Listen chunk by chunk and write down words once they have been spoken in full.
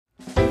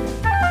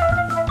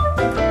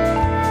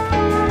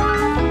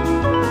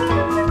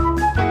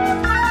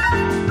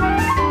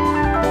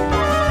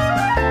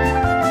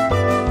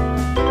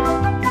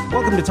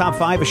to Top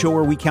 5, a show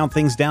where we count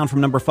things down from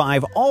number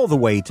 5 all the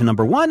way to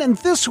number 1. And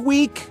this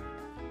week,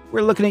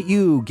 we're looking at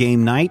you,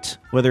 game night.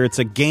 Whether it's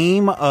a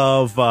game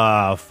of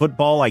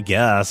football, I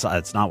guess.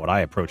 It's not what I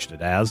approached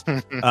it as.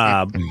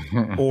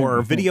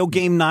 Or video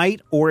game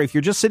night. Or if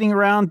you're just sitting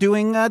around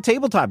doing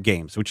tabletop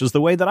games, which is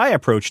the way that I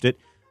approached it.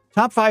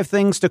 Top 5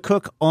 things to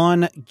cook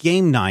on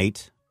game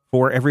night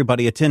for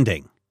everybody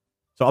attending.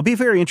 So I'll be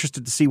very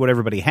interested to see what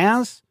everybody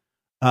has.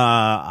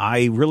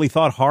 I really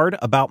thought hard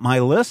about my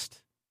list.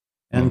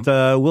 And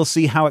we'll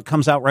see how it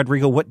comes out.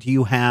 Rodrigo, what do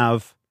you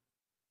have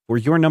for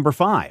your number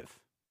 5?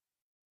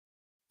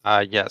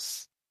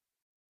 Yes.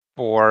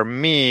 For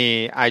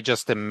me, I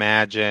just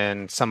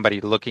imagine somebody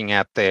looking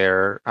at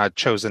their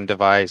chosen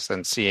device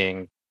and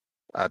seeing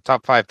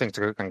top 5 things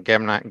to cook on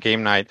game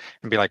night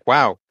and be like,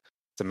 wow,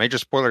 it's a major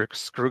spoiler.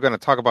 We're going to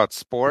talk about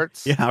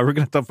sports. Yeah, we're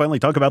going to finally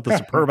talk about the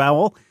Superb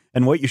Owl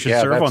and what you should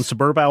serve on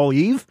Superb Owl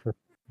Eve.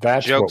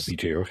 That's what we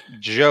do.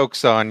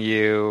 Jokes on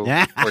you.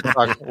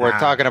 We're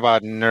talking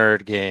about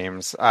nerd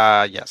games.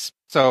 Yes.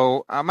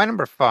 So my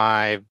number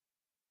 5,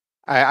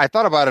 I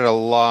thought about it a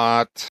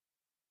lot,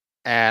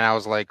 and I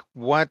was like,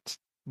 what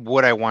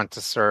would I want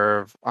to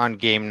serve on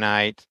game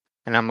night?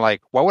 And I'm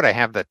like, what would I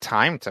have the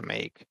time to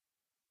make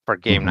for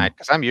game night?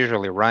 Because I'm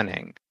usually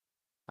running.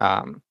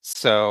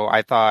 So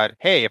I thought,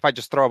 hey, if I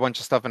just throw a bunch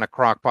of stuff in a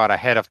crock pot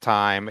ahead of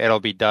time, it'll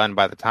be done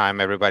by the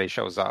time everybody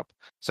shows up.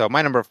 So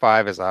my number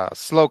 5 is a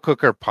slow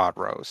cooker pot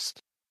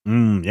roast.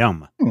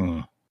 Yum.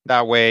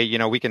 That way,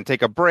 we can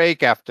take a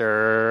break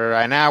after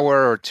an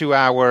hour or 2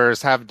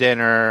 hours, have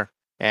dinner,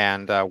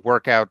 and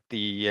work out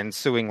the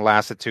ensuing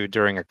lassitude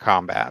during a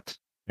combat.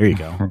 There you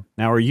go.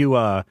 Now, are you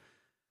a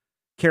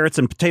carrots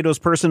and potatoes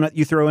person that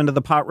you throw into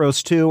the pot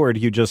roast too, or do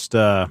you just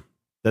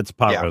that's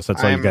pot roast?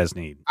 That's all you guys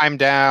need. I'm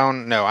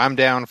down. No, I'm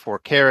down for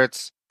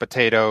carrots,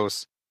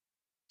 potatoes,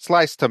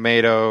 sliced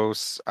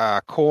tomatoes,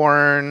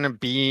 corn,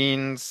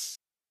 beans.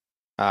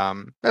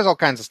 There's all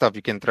kinds of stuff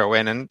you can throw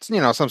in, and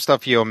some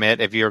stuff you omit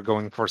if you're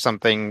going for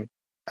something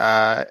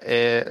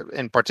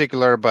in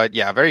particular. But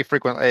yeah, very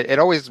frequently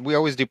we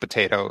always do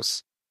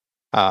potatoes,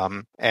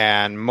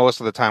 and most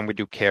of the time we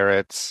do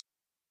carrots,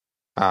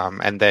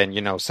 and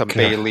then some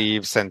bay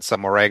leaves and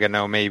some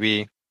oregano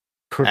maybe.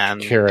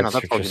 Cooked carrots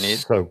that's are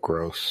just so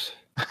gross.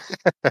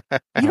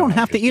 You don't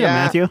have to eat them,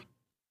 Matthew.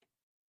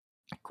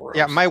 Gross.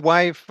 Yeah, my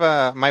wife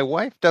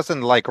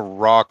doesn't like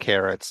raw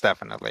carrots.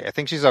 Definitely, I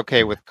think she's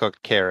okay with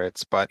cooked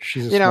carrots, but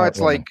it's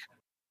like,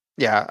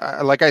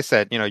 like I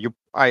said,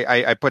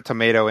 I put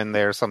tomato in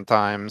there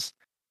sometimes,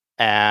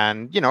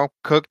 and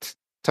cooked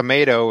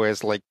tomato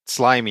is like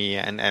slimy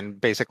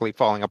and basically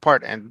falling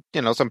apart, and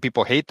some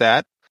people hate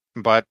that,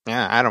 but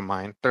yeah, I don't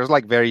mind. There's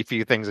like very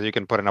few things that you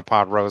can put in a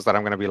pot roast that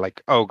I'm going to be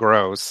like, oh,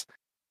 gross.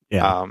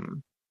 Yeah.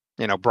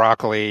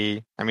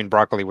 Broccoli. I mean,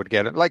 broccoli would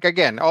get it. Like,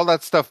 again, all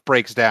that stuff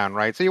breaks down,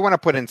 right? So you want to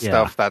put in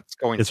stuff that's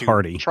going to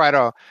hearty. Try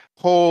to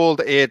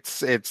hold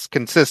its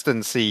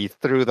consistency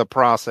through the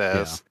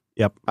process.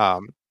 Yeah.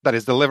 Yep. That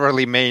is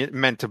deliberately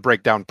meant to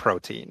break down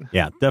protein.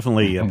 Yeah,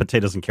 definitely.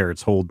 Potatoes and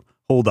carrots hold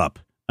up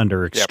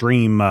under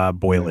extreme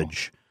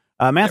boilage.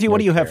 Matthew, what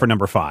do you have for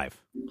number 5?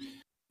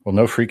 Well,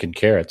 no freaking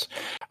carrots.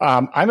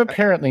 I'm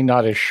apparently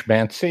not as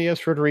schmancy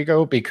as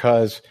Rodrigo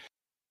because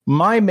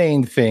my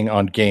main thing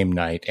on game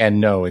night, and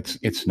no,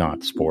 it's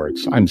not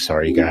sports. I'm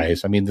sorry,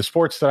 guys. I mean, the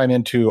sports that I'm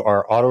into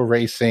are auto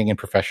racing and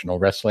professional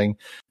wrestling.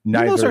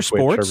 Neither those are of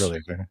sports. Which are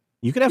really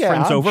you could have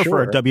friends over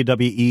for a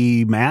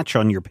WWE match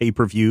on your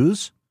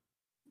pay-per-views.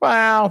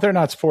 Well, they're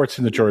not sports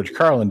in the George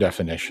Carlin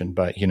definition,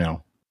 but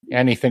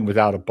anything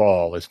without a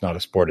ball is not a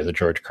sport in the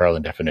George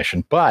Carlin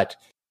definition. But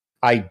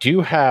I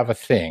do have a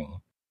thing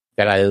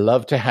that I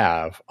love to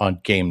have on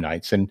game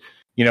nights. And,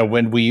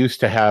 when we used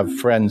to have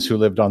friends who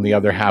lived on the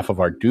other half of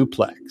our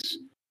duplex,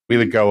 we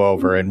would go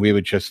over and we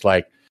would just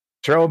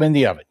throw them in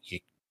the oven. You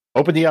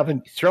open the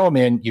oven, throw them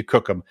in, you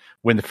cook them.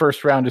 When the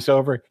first round is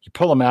over, you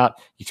pull them out,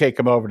 you take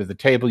them over to the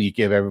table, you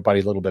give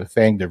everybody a little bit of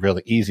thing. They're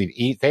really easy to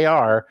eat. They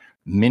are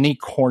mini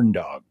corn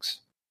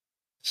dogs.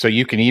 So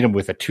you can eat them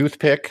with a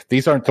toothpick.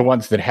 These aren't the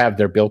ones that have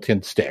their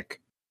built-in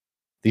stick.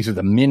 These are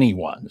the mini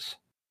ones.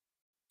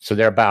 So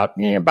they're about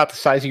the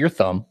size of your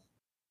thumb.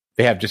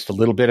 They have just a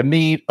little bit of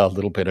meat, a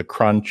little bit of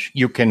crunch.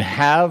 You can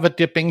have a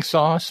dipping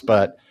sauce,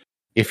 but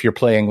if you're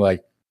playing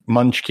like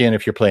Munchkin,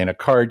 if you're playing a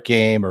card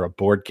game or a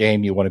board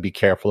game, you want to be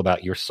careful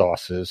about your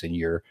sauces and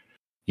your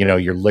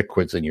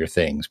liquids and your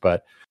things.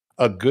 But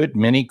a good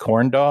mini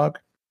corn dog,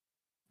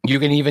 you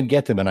can even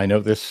get them, and I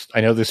know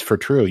this for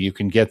true, you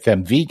can get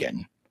them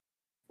vegan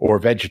or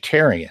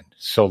vegetarian.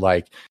 So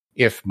like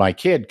if my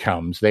kid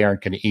comes, they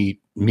aren't going to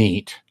eat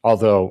meat,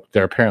 although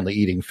they're apparently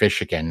eating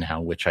fish again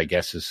now, which I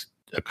guess is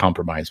a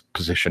compromised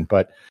position.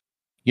 But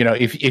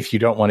if you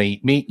don't want to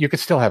eat meat, you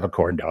could still have a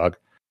corn dog.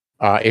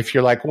 If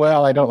you're like,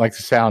 well, I don't like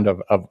the sound of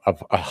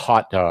a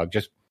hot dog,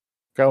 just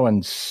go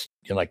and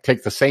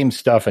take the same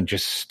stuff and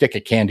just stick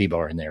a candy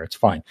bar in there. It's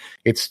fine.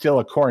 It's still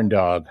a corn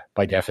dog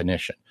by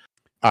definition.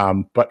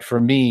 But for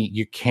me,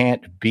 you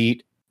can't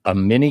beat a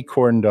mini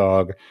corn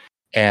dog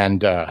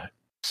and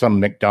some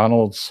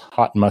McDonald's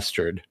hot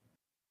mustard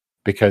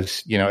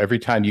because, every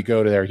time you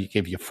go to there, he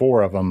give you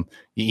 4 of them.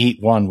 You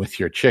eat one with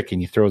your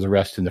chicken, you throw the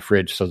rest in the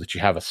fridge so that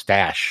you have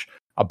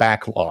a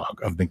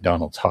backlog of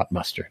McDonald's hot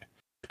mustard.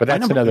 But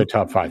that's another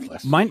top 5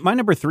 list. My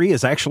number 3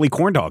 is actually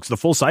corn dogs, the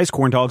full-size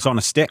corn dogs on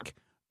a stick.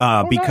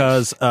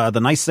 Because the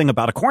nice thing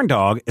about a corn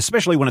dog,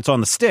 especially when it's on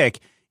the stick,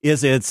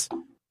 is it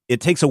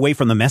takes away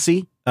from the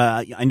messy.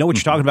 I know what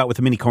you're talking about with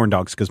the mini corn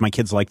dogs, because my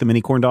kids like the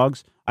mini corn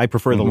dogs. I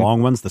prefer the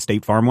long ones, the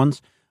State Farm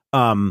ones.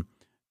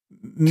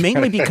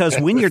 Mainly because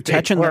when you're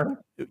touching them,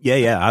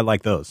 I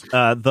like those.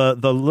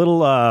 The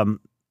little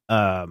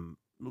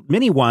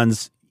mini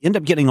ones end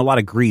up getting a lot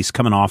of grease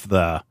coming off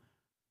the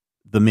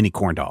mini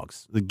corn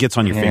dogs. It gets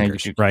on your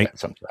fingers, right?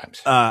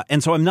 Sometimes.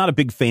 And so I'm not a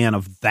big fan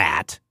of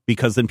that,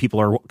 because then people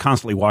are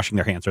constantly washing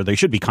their hands, or they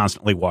should be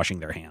constantly washing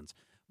their hands.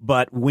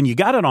 But when you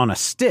got it on a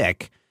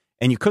stick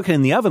and you cook it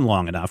in the oven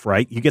long enough,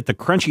 right, you get the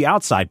crunchy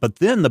outside. But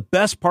then the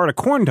best part of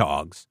corn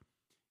dogs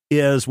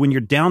is when you're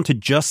down to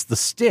just the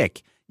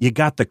stick, you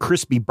got the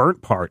crispy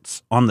burnt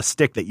parts on the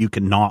stick that you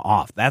can gnaw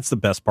off. That's the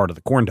best part of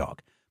the corn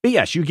dog. But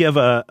yes, you give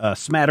a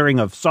smattering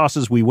of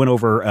sauces. We went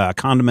over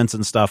condiments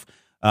and stuff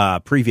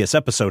previous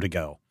episode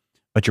ago.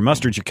 But your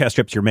mustards, your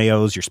ketchups, your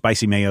mayos, your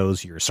spicy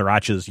mayos, your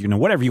srirachas,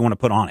 whatever you want to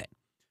put on it.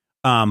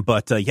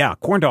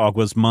 Corn dog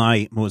was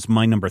my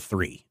number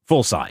 3,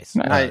 full size,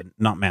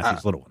 not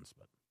Matthew's little ones.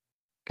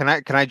 Can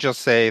I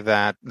just say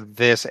that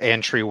this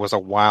entry was a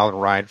wild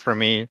ride for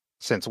me,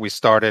 since we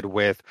started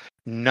with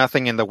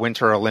nothing in the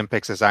Winter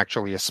Olympics is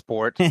actually a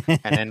sport,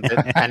 and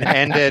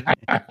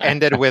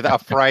ended with a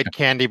fried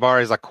candy bar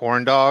as a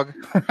corn dog.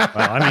 Well,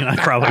 I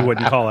probably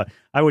wouldn't call it.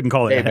 I wouldn't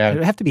call it. It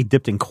would have to be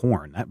dipped in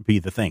corn. That would be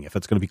the thing if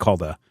it's going to be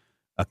called a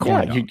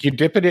corn dog. You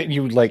dip it in,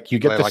 you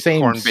get the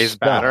same corn-based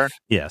batter.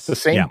 Yes, the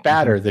same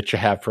batter that you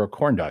have for a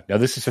corn dog. Now,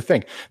 this is the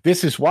thing.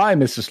 This is why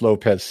Mrs.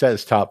 Lopez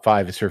says Top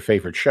 5 is her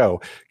favorite show,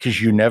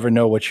 because you never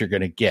know what you're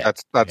going to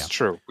get. That's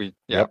true.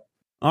 Yep.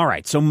 All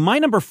right. So my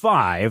number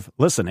 5.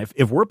 Listen,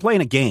 if we're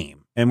playing a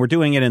game and we're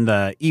doing it in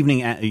the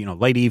evening,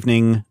 late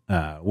evening,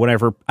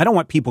 whatever, I don't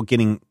want people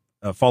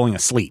falling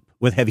asleep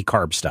with heavy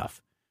carb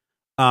stuff.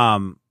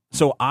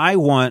 So I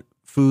want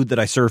food that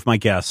I serve my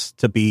guests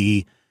to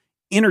be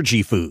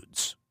energy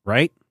foods,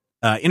 right?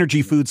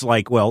 Energy foods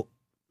like,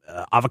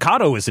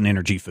 avocado is an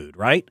energy food,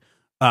 right?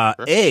 Sure.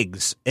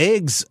 Eggs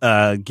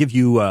give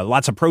you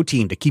lots of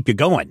protein to keep you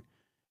going.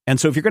 And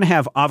so if you're going to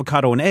have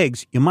avocado and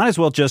eggs, you might as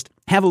well just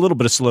have a little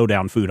bit of slow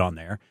down food on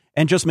there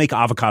and just make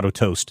avocado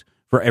toast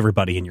for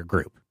everybody in your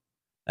group.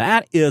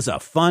 That is a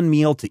fun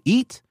meal to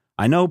eat.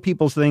 I know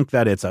people think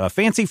that it's a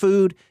fancy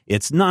food.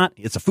 It's not.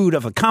 It's a food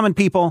of the common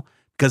people,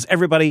 because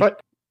everybody... But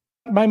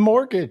my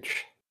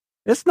mortgage.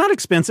 It's not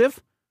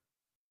expensive.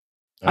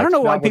 I don't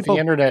know why people...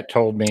 the internet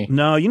told me.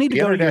 No, you need to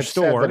go to your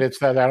store. But it's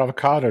that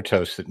avocado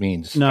toast that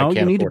means... No,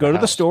 you need to go to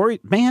the store.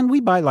 Man,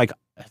 we buy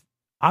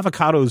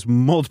avocados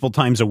multiple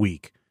times a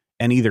week.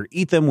 And either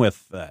eat them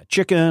with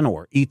chicken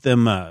or eat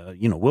them,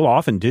 we'll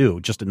often do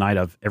just a night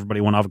of everybody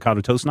want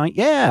avocado toast night.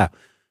 Yeah.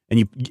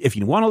 And if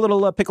you want a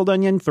little pickled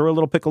onion, throw a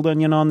little pickled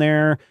onion on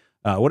there,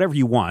 whatever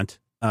you want.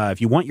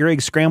 If you want your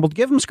eggs scrambled,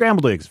 give them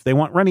scrambled eggs. If they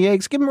want runny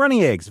eggs, give them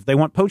runny eggs. If they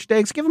want poached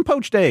eggs, give them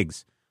poached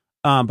eggs.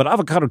 But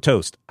avocado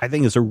toast, I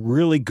think, is a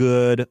really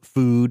good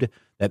food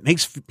that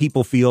makes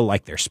people feel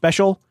like they're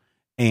special.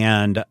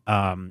 And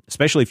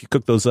especially if you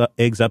cook those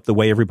eggs up the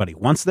way everybody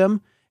wants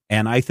them.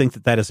 And I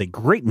think that is a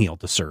great meal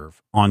to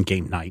serve on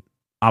game night,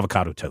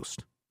 avocado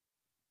toast.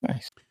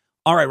 Nice.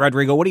 All right,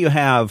 Rodrigo, what do you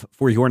have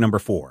for your number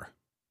 4?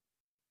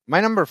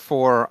 My number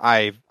 4,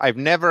 I've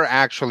never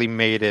actually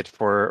made it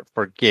for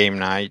game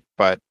night,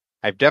 but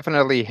I've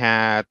definitely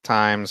had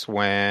times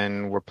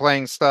when we're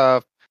playing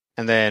stuff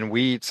and then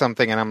we eat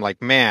something and I'm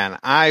like, man,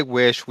 I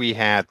wish we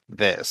had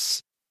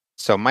this.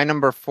 So my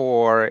number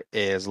 4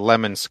 is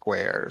lemon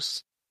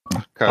squares.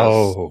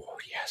 Oh,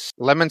 yes.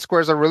 Lemon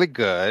squares are really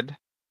good.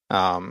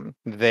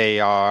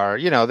 They are,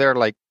 they're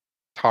like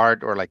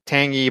tart or like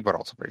tangy, but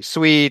also very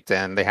sweet.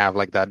 And they have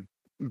like that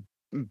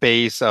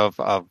base of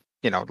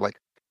like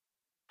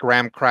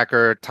graham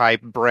cracker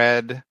type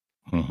bread.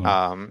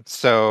 Mm-hmm.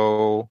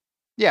 So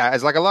yeah,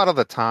 it's like a lot of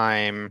the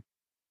time,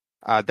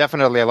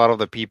 definitely a lot of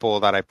the people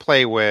that I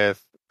play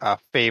with,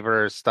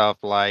 favor stuff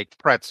like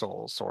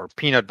pretzels or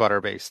peanut butter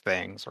based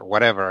things or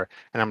whatever.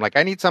 And I'm like,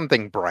 I need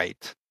something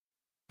bright.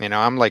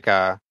 I'm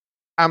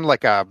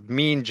like a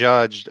mean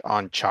judge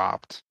on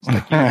Chopped. It's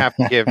like you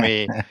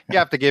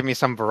have to give me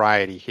some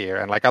variety here.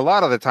 And like a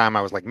lot of the time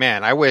I was like,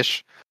 man, I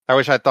wish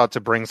I thought to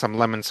bring some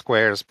lemon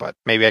squares, but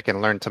maybe I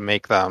can learn to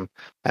make them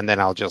and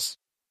then I'll just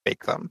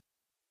bake them.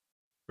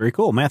 Very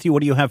cool. Matthew,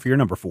 what do you have for your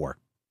number 4?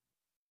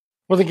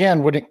 Well,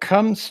 again, when it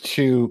comes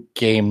to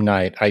game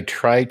night, I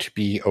try to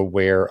be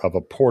aware of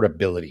a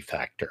portability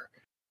factor.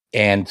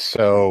 And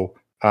so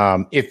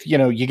if,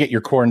 you get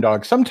your corn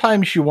dog,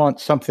 sometimes you want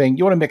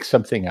to mix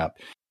something up.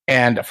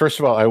 And first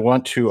of all, I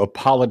want to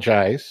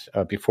apologize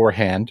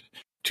beforehand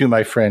to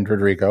my friend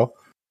Rodrigo,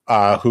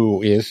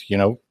 who is,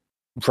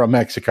 from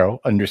Mexico,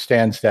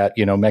 understands that,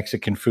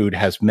 Mexican food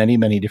has many,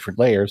 many different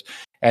layers,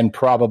 and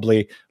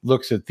probably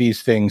looks at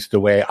these things the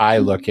way I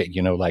look at,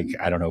 like,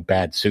 I don't know,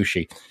 bad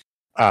sushi.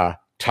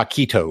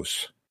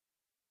 Taquitos.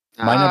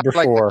 My number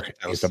 4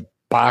 is a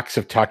box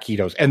of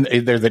taquitos, and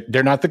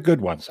they're not the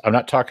good ones. I'm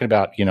not talking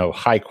about,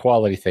 high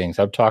quality things.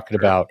 I'm talking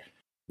about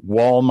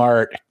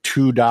Walmart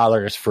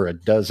 $2 for a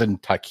dozen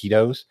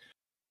taquitos,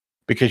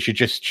 because you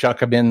just chuck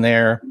them in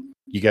there.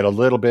 You get a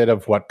little bit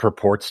of what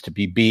purports to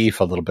be beef,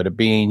 a little bit of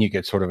bean. You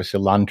get sort of a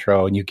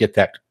cilantro, and you get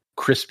that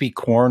crispy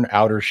corn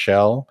outer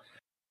shell.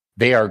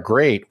 They are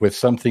great with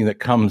something that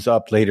comes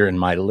up later in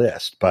my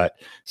list. But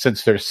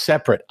since they're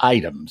separate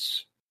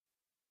items,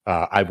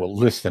 I will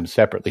list them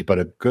separately. But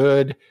a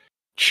good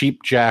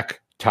cheap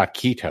jack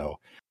taquito,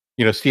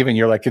 Stephen,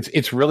 you're like,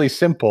 it's really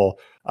simple.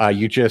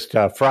 You just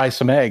fry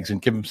some eggs and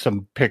give them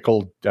some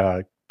pickled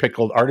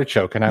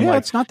artichoke, and I'm like,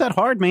 it's not that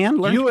hard,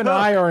 man.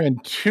 I are in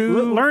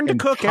two. Learn to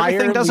cook.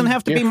 Everything doesn't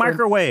have to be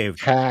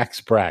microwaved.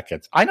 Tax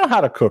brackets. I know how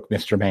to cook,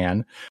 Mr.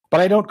 Man, but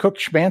I don't cook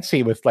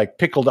schmancy with like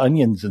pickled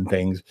onions and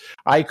things.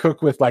 I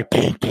cook with like,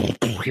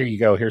 here you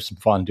go. Here's some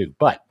fondue.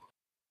 But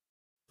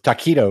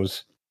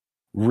taquitos,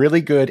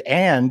 really good,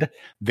 and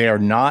they're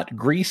not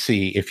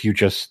greasy if you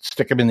just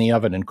stick them in the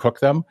oven and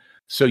cook them.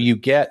 So you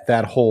get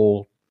that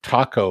whole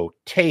taco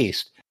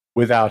taste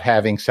without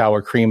having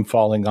sour cream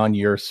falling on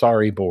your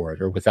sorry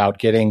board, or without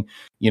getting,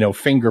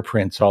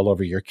 fingerprints all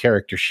over your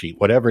character sheet.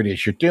 Whatever it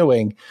is you're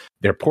doing,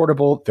 they're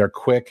portable, they're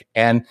quick,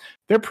 and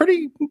they're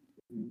pretty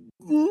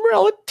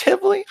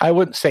relatively, I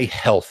wouldn't say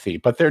healthy,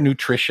 but they're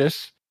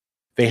nutritious.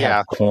 They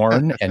have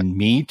corn and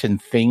meat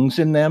and things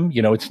in them.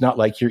 It's not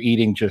like you're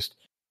eating just,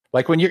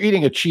 like when you're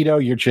eating a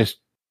Cheeto, you're just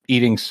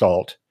eating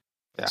salt.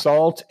 Yeah.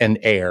 Salt and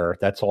air,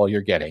 that's all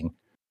you're getting.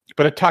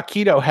 But a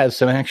taquito has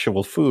some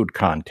actual food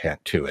content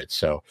to it.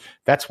 So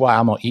that's why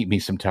I'm going to eat me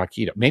some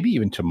taquito. Maybe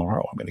even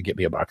tomorrow I'm going to get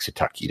me a box of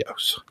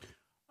taquitos.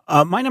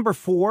 My number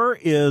 4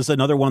 is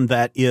another one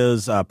that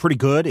is pretty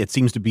good. It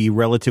seems to be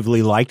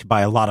relatively liked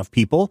by a lot of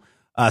people.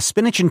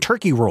 Spinach and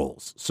turkey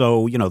rolls.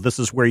 So, this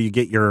is where you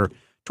get your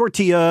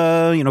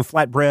tortilla,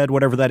 flatbread,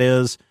 whatever that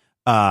is.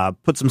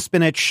 Put some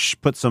spinach,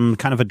 put some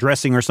kind of a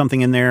dressing or something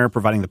in there,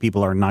 providing the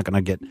people are not going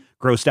to get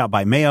grossed out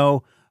by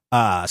mayo.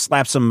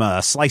 Slap some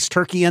sliced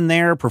turkey in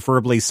there,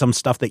 preferably some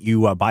stuff that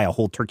you buy a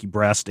whole turkey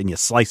breast and you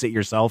slice it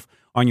yourself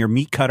on your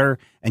meat cutter,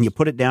 and you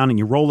put it down and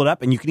you roll it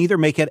up, and you can either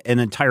make it an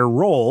entire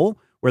roll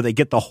where they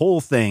get the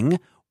whole thing,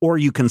 or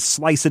you can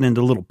slice it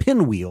into little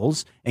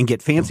pinwheels and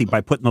get fancy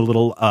by putting a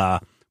little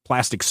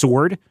plastic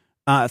sword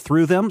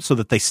through them so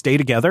that they stay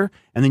together,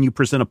 and then you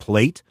present a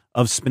plate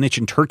of spinach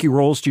and turkey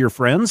rolls to your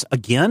friends.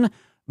 Again,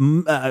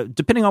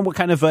 depending on what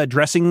kind of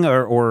dressing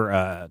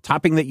or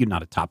topping that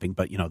not a topping,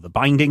 but the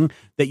binding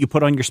that you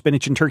put on your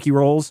spinach and turkey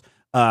rolls,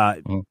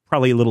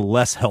 probably a little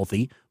less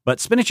healthy, but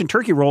spinach and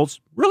turkey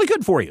rolls, really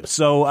good for you.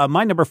 So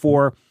my number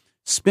 4,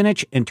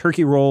 spinach and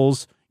turkey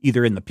rolls,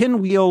 either in the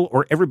pinwheel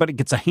or everybody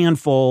gets a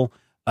handful,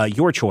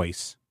 your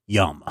choice.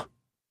 Yum.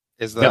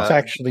 That's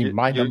actually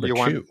my number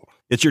 2.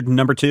 It's your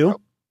number 2?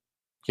 Oh.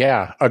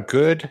 Yeah. A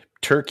good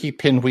turkey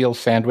pinwheel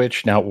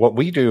sandwich. Now what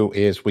we do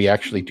is we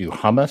actually do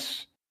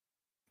hummus.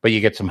 But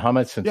you get some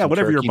hummus and some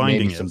whatever turkey, your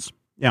binding is.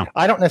 Yeah,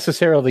 I don't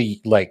necessarily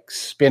like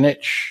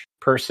spinach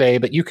per se,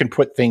 but you can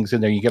put things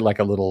in there. You get like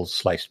a little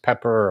sliced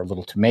pepper or a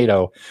little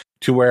tomato,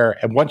 to where,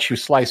 and once you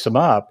slice them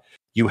up,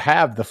 you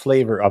have the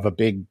flavor of a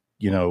big,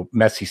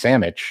 messy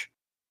sandwich.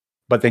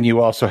 But then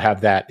you also have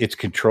that, it's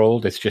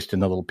controlled. It's just in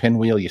the little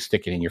pinwheel. You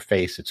stick it in your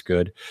face. It's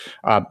good.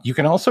 You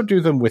can also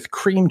do them with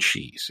cream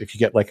cheese. If you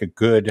get like a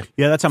good,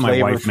 that's how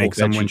my wife makes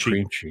them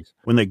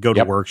when they go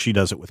to work. She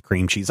does it with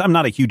cream cheese. I'm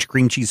not a huge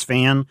cream cheese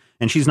fan,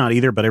 and she's not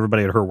either. But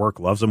everybody at her work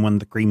loves them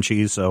with the cream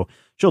cheese, so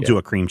she'll do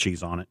a cream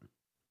cheese on it.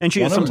 And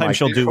sometimes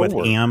she'll do with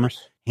ham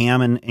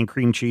and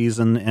cream cheese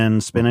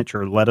and spinach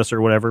or lettuce or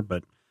whatever.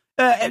 But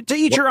to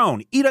each your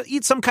own.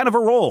 Eat some kind of a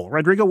roll.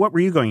 Rodrigo, what were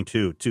you going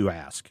to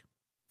ask?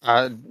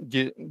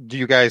 Do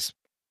you guys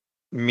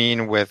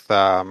mean with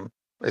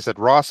is it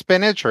raw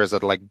spinach, or is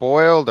it like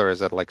boiled, or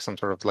is it like some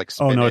sort of like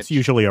spinach? Oh no, it's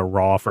usually a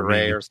raw for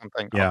me or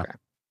something. Yeah, okay.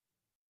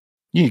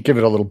 You give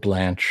it a little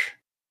blanch.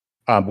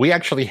 We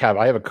actually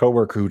I have a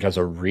coworker who does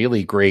a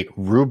really great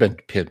Reuben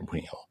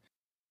pinwheel,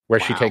 where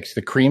she takes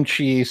the cream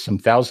cheese, some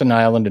Thousand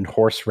Island and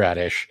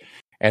horseradish,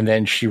 and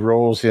then she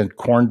rolls in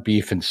corned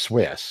beef and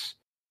Swiss,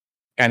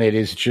 and it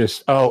is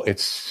just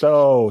it's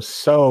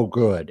so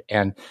good.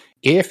 And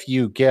if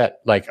you get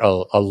like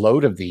a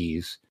load of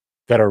these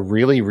that are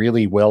really,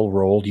 really well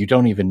rolled, you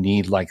don't even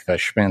need like the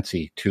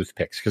schmancy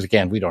toothpicks. Because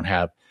again, we don't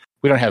have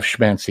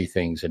schmancy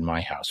things in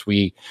my house.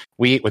 We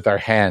eat with our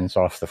hands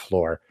off the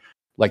floor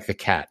like the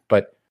cat.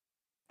 But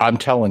I'm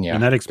telling you,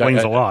 and that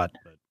explains a lot.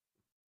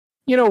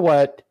 You know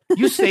what?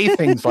 You say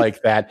things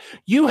like that.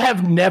 You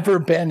have never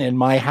been in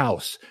my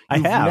house.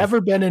 You've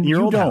never been in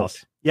your old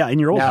house. Yeah, in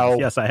your old house.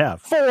 Yes, I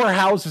have. 4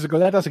 houses ago.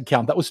 That doesn't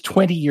count. That was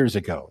 20 years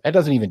ago. That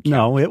doesn't even count.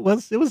 No, it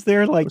was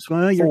there like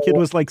your kid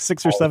was like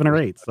 6 or 7 or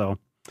 8. So,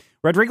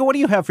 Rodrigo, what do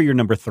you have for your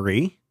number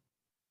 3?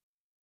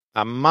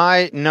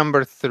 My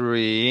number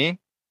 3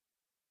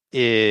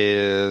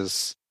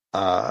 is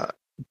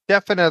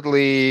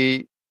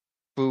definitely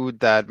food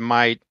that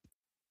might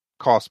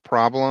cause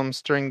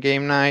problems during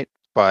game night,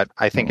 but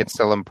I think it's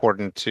still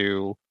important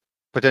to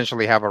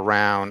potentially have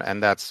around,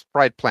 and that's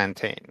fried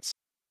plantains.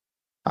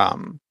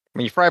 When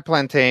you fry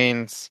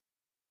plantains,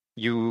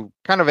 you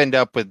kind of end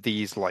up with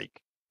these like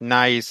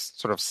nice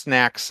sort of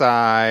snack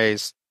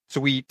size,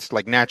 sweet,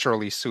 like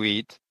naturally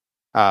sweet.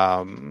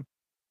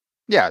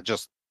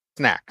 Just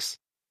snacks.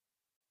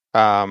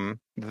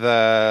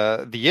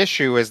 The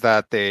issue is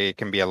that they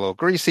can be a little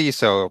greasy,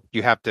 so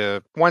you have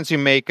to, once you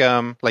make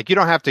them, like you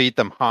don't have to eat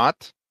them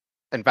hot.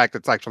 In fact,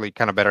 it's actually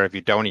kind of better if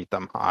you don't eat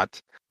them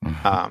hot.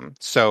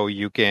 So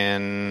you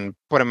can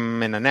put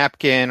them in a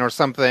napkin or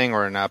something,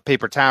 or in a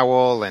paper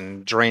towel,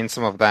 and drain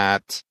some of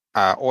that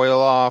oil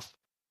off,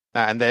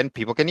 and then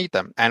people can eat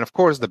them. And of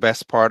course, the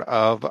best part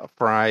of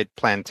fried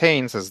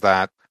plantains is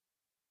that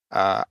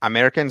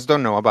Americans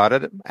don't know about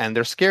it, and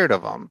they're scared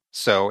of them.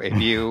 So if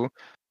you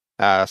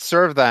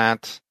serve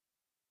that,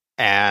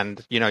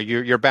 and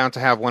you're bound to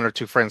have one or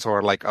two friends who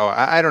are like, "Oh,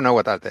 I don't know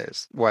what that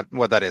is. What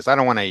that is? I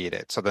don't want to eat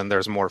it." So then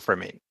there's more for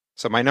me.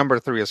 So my number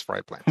 3 is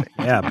fried plantain.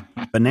 Yeah,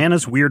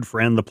 Banana's weird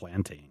friend, the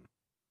plantain.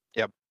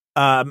 Yep.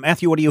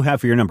 Matthew, what do you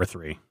have for your number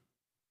 3?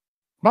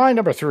 My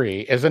number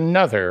 3 is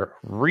another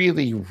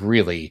really,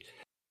 really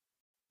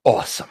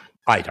awesome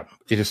item.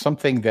 It is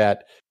something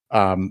that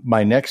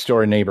my next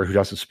door neighbor, who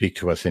doesn't speak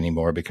to us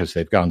anymore because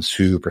they've gone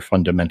super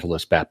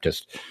fundamentalist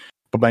Baptist,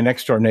 but my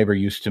next door neighbor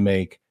used to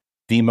make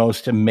the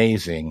most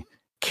amazing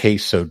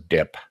queso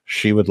dip.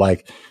 She would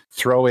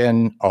throw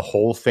in a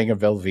whole thing of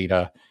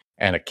Velveeta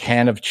and a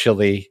can of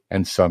chili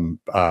and some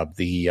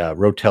the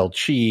Rotel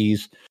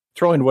cheese.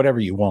 Throw in whatever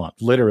you want,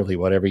 literally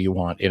whatever you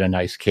want, in a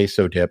nice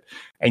queso dip,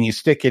 and you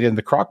stick it in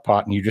the crock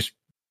pot and you just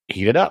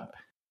heat it up.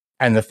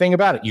 And the thing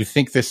about it, you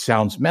think this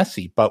sounds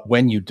messy, but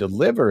when you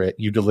deliver it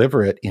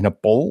in a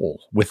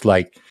bowl with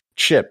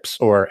chips,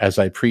 or as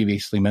I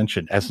previously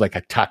mentioned, as a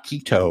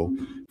taquito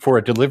for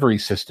a delivery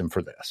system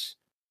for this.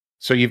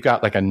 So you've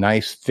got a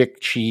nice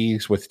thick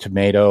cheese with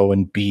tomato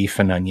and beef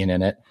and onion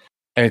in it.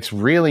 And it's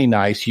really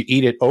nice. You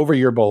eat it over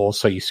your bowl.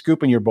 So you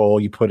scoop in your bowl,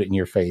 you put it in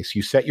your face.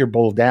 You set your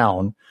bowl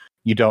down.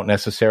 You don't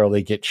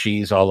necessarily get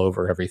cheese all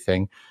over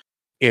everything.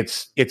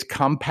 It's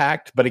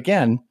compact, but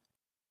again,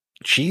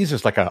 cheese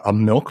is like a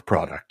milk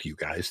product, you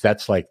guys.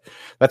 That's like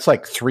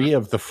 3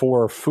 of the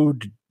 4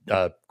 food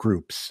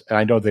groups. And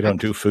I know they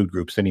don't do food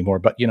groups anymore,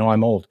 but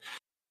I'm old.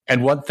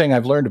 And one thing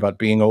I've learned about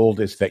being old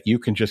is that you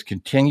can just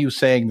continue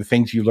saying the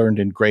things you learned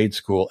in grade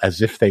school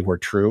as if they were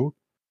true,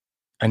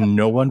 and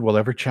no one will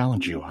ever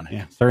challenge you on it.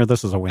 Yeah, sir,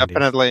 this is a Wendy's.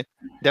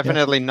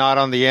 Definitely not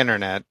on the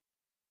internet.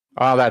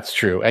 Oh, that's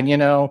true.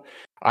 And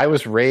I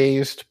was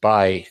raised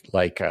by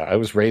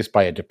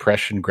a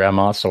Depression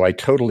grandma, so I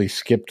totally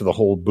skipped the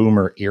whole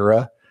boomer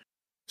era.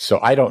 So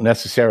I don't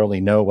necessarily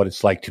know what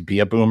it's like to be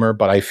a boomer,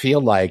 but I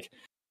feel like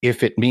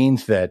if it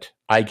means that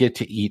I get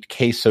to eat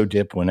queso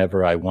dip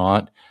whenever I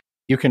want,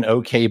 you can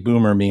okay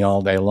boomer me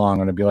all day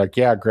long, and I'd be like,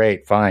 yeah,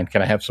 great, fine.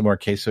 Can I have some more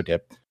queso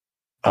dip?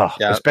 Oh,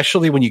 yeah.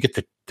 Especially when you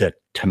get the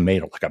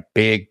tomato, like a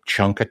big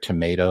chunk of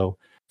tomato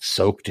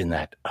soaked in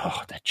that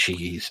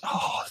cheese.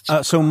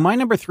 So my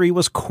number 3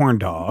 was corn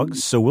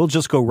dogs. So we'll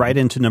just go right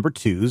into number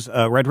 2s.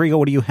 Rodrigo,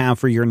 what do you have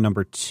for your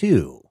number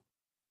 2?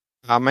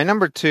 My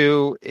number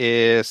 2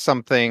 is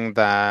something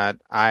that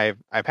I've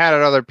had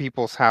at other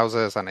people's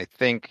houses, and I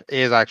think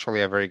is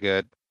actually a very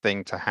good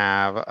thing to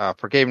have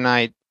for game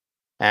night.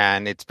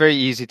 And it's very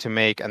easy to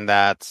make, and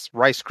that's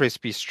Rice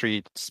Krispies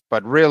treats.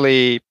 But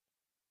really,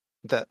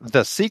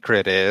 the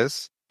secret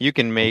is you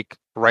can make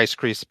Rice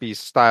Krispies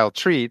style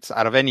treats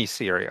out of any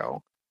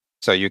cereal.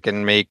 So you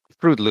can make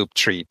Fruit Loop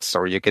treats,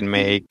 or you can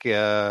make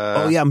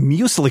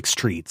Mueslix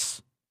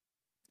treats.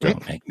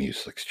 Don't make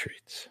Mueslix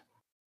treats.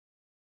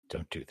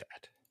 Don't do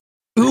that.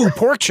 Ooh,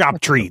 pork chop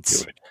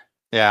treats.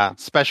 Yeah,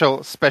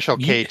 special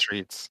K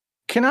treats.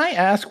 Can I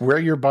ask where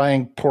you're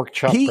buying pork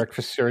chop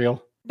breakfast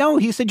cereal? No,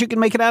 he said you can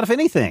make it out of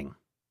anything.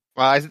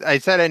 Well, I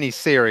said any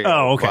cereal.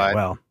 Oh, okay.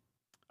 Well,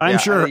 I'm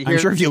sure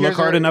if you look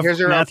hard enough,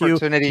 Matthew,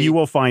 you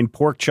will find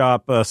pork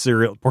chop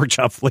cereal, pork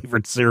chop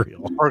flavored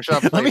cereal.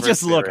 Let me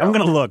just look. I'm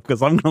going to look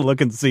because I'm going to look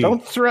and see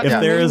if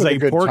there is a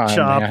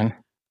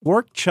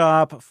pork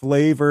chop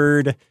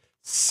flavored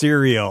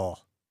cereal.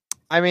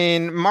 I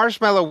mean,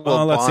 marshmallow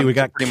will let's see. We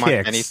got pretty much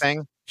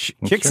anything.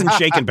 Kicks and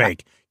shake and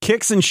bake.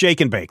 Kicks and shake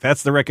and bake.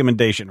 That's the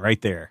recommendation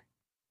right there.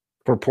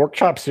 For pork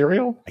chop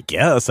cereal? I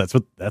guess that's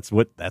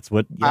what.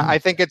 I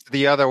think it's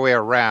the other way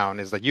around.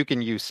 Is that you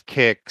can use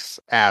Kix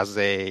as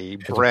a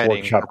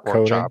breading for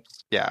pork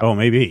chops. Yeah. Oh,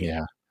 maybe.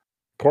 Yeah.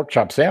 Pork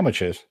chop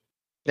sandwiches.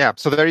 Yeah.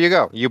 So there you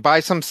go. You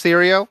buy some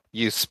cereal.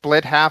 You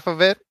split half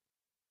of it.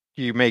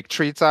 You make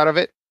treats out of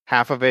it.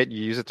 Half of it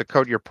you use it to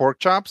coat your pork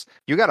chops.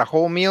 You got a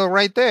whole meal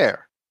right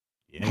there.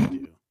 Yeah, you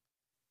do.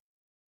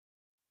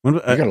 You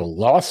got a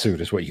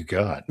lawsuit, is what you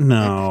got.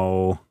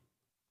 No.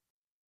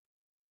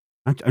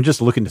 I'm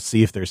just looking to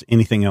see if there's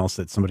anything else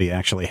that somebody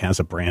actually has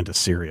a brand of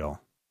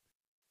cereal.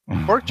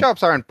 Pork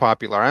chops aren't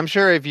popular. I'm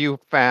sure if you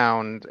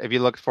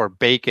looked for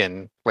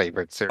bacon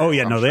flavored cereal. Oh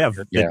yeah, no, they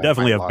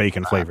definitely have find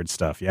bacon flavored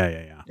stuff.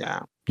 Yeah.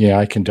 Yeah,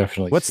 I can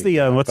definitely. What's see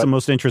the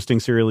most interesting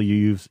cereal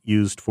you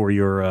used for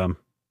your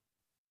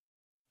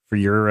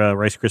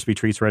Rice Krispie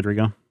treats,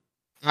 Rodrigo?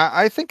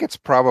 I think it's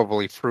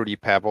probably Fruity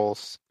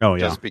Pebbles. Oh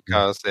yeah, just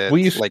because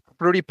it's like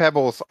Fruity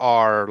Pebbles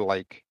are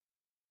like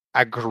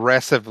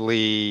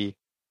aggressively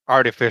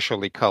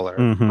artificially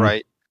colored,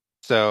 right?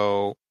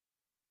 So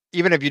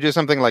even if you do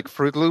something like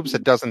Fruit Loops,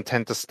 it doesn't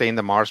tend to stain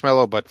the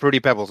marshmallow, but Fruity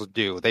Pebbles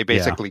do. They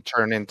basically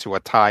turn into a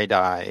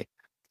tie-dye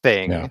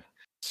thing. Yeah.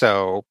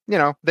 So,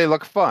 they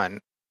look fun.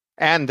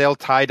 And they'll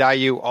tie-dye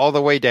you all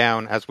the way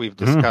down, as we've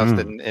discussed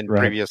in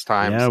previous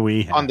times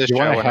on this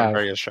show and on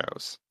various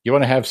shows. You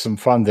want to have some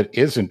fun that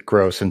isn't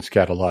gross and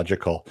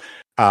scatological.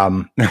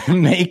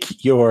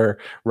 Make your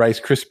Rice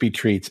Krispie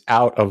treats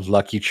out of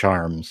Lucky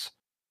Charms.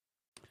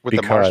 With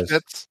the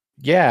marshmallows?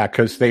 Yeah,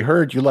 because they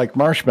heard you like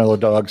marshmallow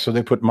dogs, so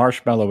they put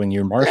marshmallow in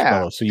your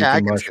marshmallow so you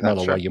can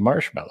marshmallow while you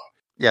marshmallow.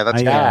 Yeah,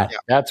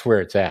 that's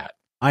where it's at.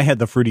 I had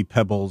the Fruity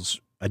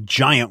Pebbles, a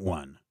giant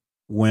one,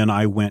 when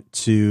I went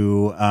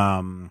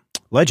to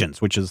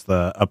Legends, which is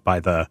up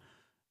by the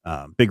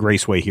big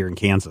raceway here in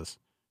Kansas.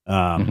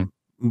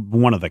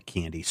 One of the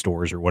candy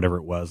stores or whatever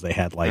it was. They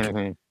had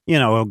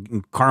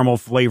caramel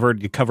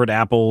flavored covered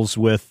apples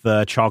with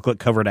chocolate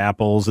covered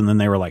apples, and then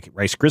they were like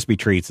Rice Krispie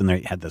treats, and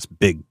they had this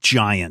big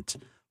giant.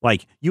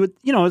 Like the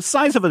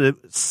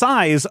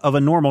size of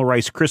a normal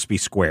Rice Krispie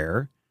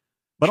square,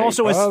 but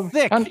also as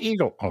thick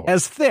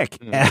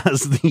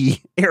as the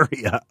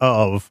area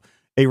of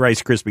a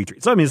Rice Krispie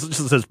treat. So I mean, it's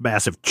just this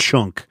massive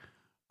chunk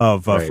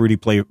of fruity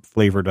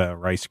flavored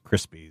Rice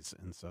Krispies,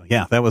 and so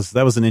that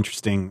was an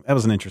interesting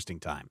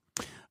time.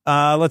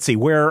 Let's see,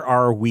 where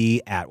are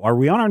we at? Are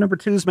we on our number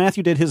twos?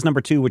 Matthew did his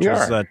number 2, which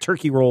was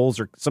turkey rolls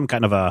or some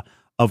kind of a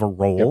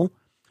roll.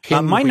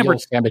 Yep. My number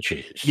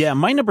sandwiches. Yeah,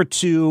 my number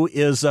 2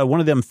 is one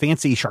of them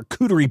fancy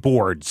charcuterie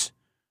boards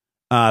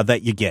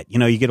that you get.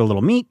 You get a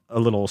little meat, a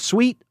little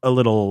sweet, a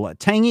little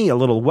tangy, a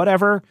little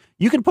whatever.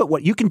 You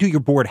can do your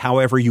board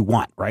however you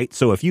want, right?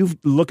 So if you're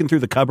looking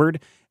through the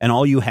cupboard and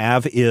all you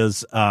have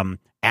is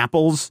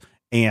apples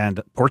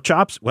and pork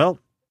chops, well,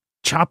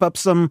 chop up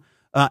some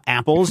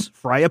apples,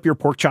 fry up your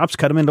pork chops,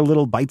 cut them into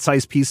little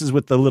bite-sized pieces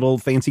with the little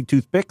fancy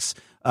toothpicks,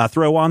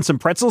 throw on some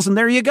pretzels, and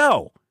there you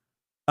go.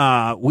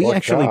 We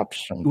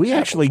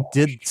actually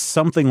did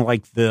something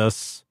like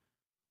this.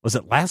 Was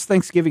it last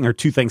Thanksgiving or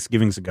 2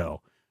 Thanksgivings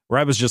ago? Where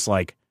I was just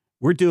like,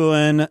 we're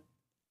doing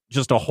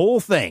just a whole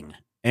thing.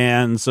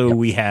 And so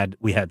we had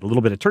a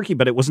little bit of turkey,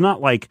 but it was not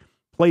like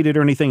plated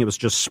or anything. It was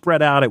just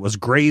spread out. It was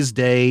Gray's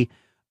Day.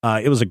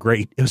 It was a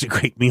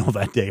great meal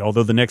that day.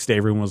 Although the next day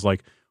everyone was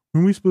like,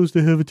 "Are we supposed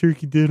to have a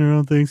turkey dinner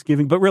on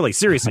Thanksgiving?" But really,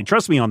 seriously,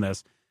 trust me on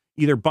this.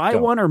 Either buy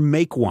one or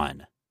make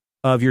one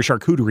of your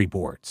charcuterie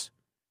boards.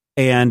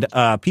 And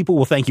people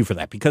will thank you for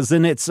that, because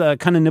then it's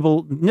kind of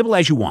nibble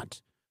as you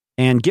want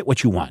and get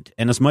what you want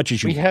and as much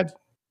as you want.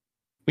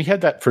 We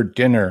had that for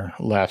dinner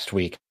last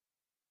week.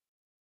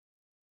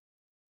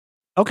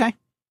 Okay,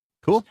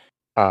 cool.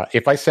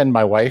 If I send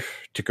my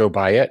wife to go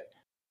buy it,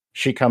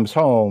 she comes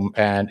home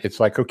and it's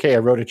like, okay, I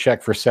wrote a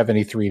check for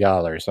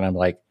 $73. And I'm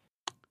like,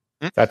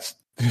 that's,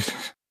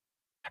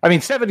 I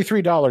mean,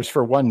 $73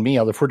 for one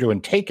meal if we're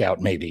doing takeout,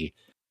 maybe.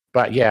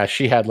 But yeah,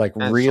 she had like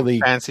really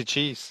fancy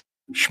cheese.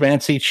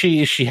 Schmancy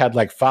cheese. She had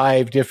like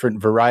 5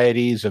 different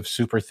varieties of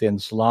super thin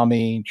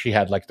salami. She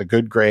had like the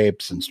good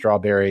grapes and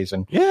strawberries,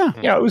 and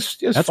it was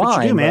that's fine.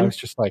 What you do, man. It's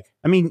just like,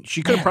 I mean,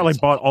 she could have probably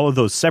bought all of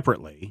those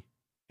separately,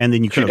 and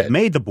then you could have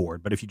made the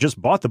board. But if you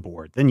just bought the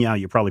board, then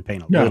you're probably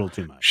paying a little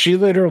too much. She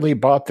literally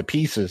bought the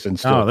pieces and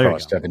still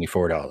cost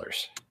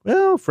 $74.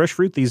 Well, fresh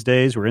fruit these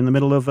days. We're in the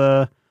middle of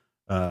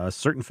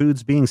certain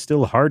foods being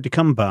still hard to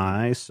come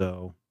by,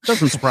 so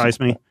doesn't surprise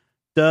me.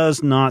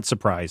 Does not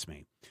surprise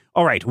me.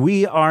 All right,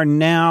 we are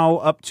now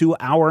up to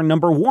our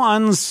number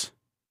ones.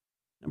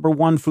 Number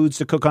 1 foods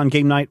to cook on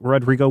game night.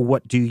 Rodrigo,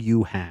 what do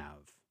you have?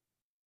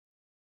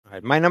 All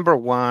right, my number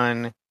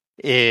 1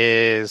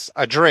 is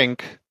a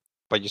drink,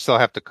 but you still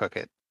have to cook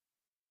it.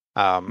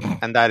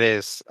 And that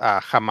is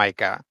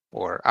Jamaica,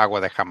 or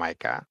agua de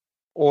Jamaica,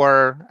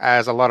 or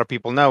as a lot of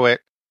people know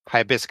it,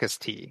 hibiscus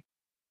tea.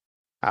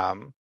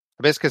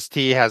 Hibiscus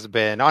tea has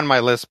been on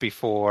my list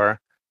before,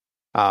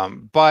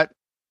 but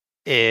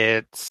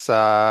it's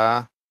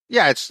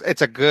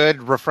it's a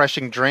good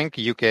refreshing drink.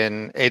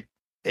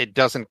 It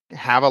doesn't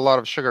have a lot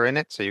of sugar in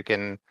it, so you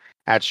can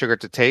add sugar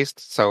to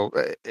taste. So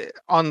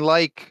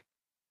unlike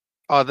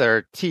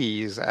other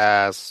teas,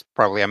 as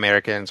probably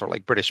Americans or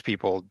like British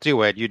people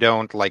do it, you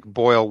don't like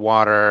boil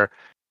water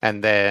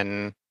and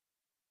then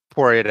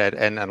pour it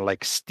and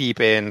like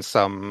steep in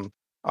some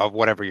of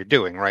whatever you're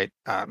doing, right?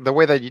 The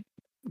way that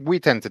we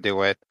tend to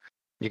do it,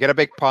 you get a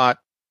big pot,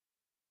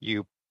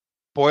 you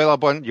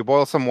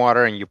boil some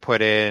water, and you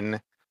put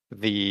in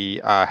the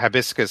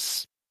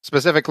hibiscus,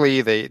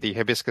 specifically the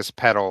hibiscus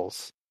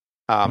petals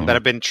that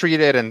have been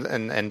treated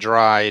and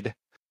dried,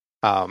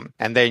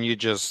 and then you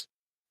just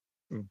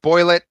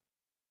boil it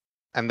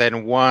And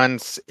then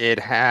once it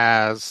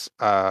has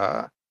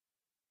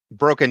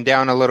broken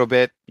down a little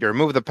bit, you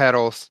remove the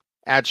petals,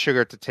 add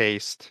sugar to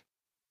taste,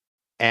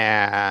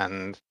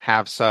 and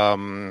have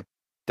some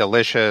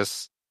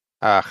delicious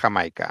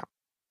Jamaica.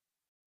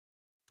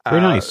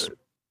 Very nice.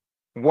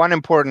 One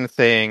important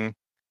thing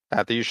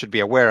that you should be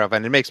aware of,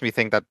 and it makes me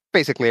think that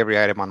basically every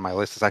item on my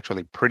list is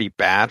actually pretty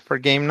bad for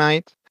game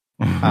night,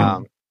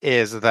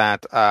 is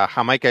that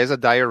Jamaica is a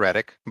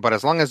diuretic, but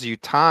as long as you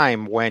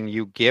time when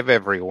you give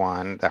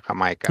everyone the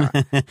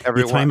Jamaica,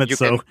 you time it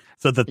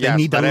so that they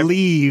need to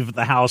leave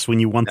the house when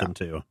you want them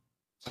to.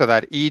 So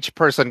that each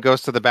person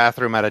goes to the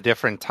bathroom at a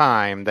different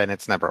time, then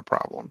it's never a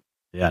problem.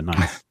 Yeah,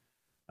 nice.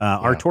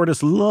 Our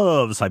tortoise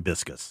loves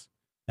hibiscus.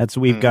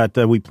 We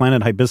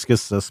planted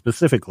hibiscus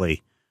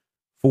specifically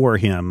for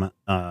him,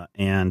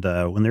 and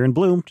when they're in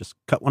bloom, just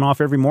cut one off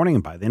every morning,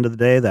 and by the end of the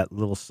day, that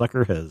little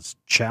sucker has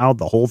chowed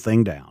the whole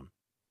thing down.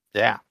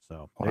 Yeah.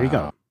 So there you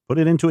go. Put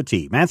it into a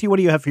tea. Matthew, what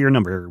do you have for your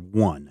number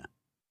 1?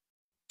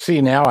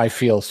 See, now I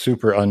feel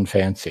super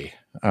unfancy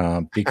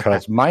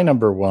because my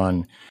number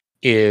 1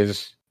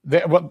 is,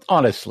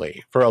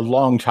 honestly, for a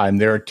long time,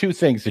 there are 2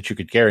 things that you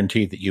could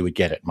guarantee that you would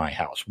get at my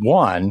house.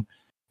 One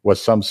was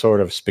some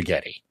sort of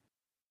spaghetti,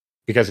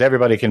 because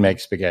everybody can make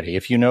spaghetti.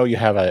 If you know you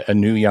have a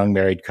new young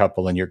married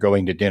couple and you're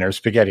going to dinner,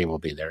 spaghetti will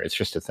be there. It's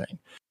just a thing.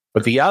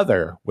 But the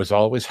other was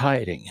always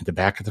hiding in the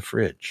back of the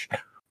fridge,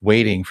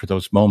 waiting for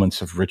those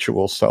moments of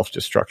ritual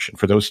self-destruction,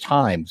 for those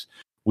times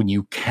when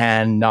you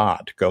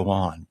cannot go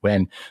on,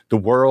 when the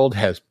world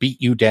has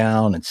beat you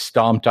down and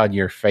stomped on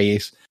your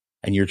face,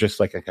 and you're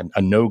just like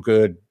a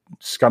no-good,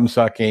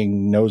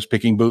 scum-sucking,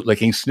 nose-picking,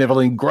 boot-licking,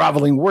 sniveling,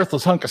 groveling,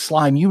 worthless hunk of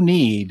slime. You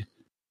need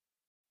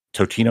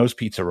Totino's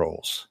Pizza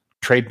Rolls.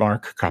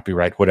 Trademark,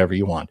 copyright, whatever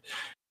you want.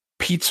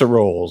 Pizza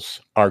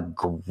rolls are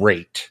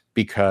great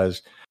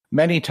because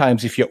many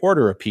times if you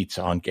order a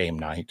pizza on game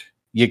night,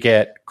 you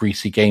get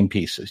greasy game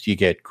pieces, you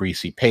get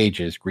greasy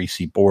pages,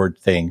 greasy board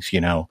things,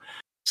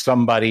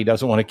 somebody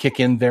doesn't want to kick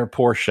in their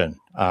portion.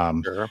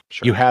 Sure.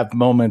 You have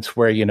moments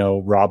where,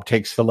 Rob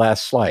takes the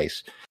last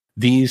slice.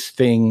 These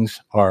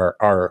things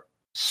are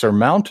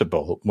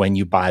surmountable when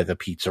you buy the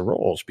pizza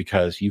rolls,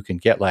 because you can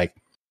get, like,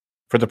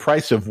 for the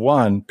price of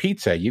one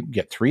pizza, you can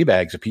get 3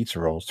 bags of pizza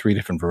rolls, 3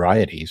 different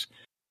varieties.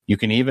 You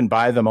can even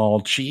buy them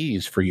all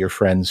cheese for your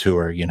friends who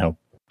are,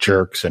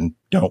 jerks and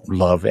don't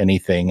love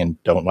anything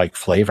and don't like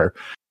flavor.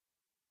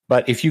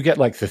 But if you get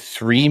like the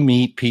 3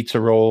 meat pizza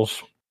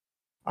rolls,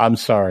 I'm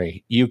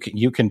sorry, you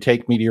can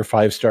take me to your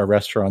 5-star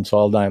restaurants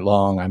all night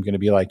long. I'm going to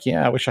be like,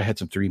 yeah, I wish I had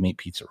some 3 meat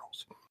pizza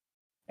rolls.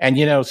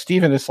 And,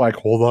 Stephen is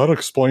like, well, that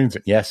explains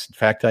it. Yes, in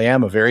fact, I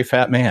am a very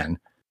fat man.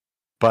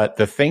 But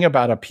the thing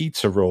about a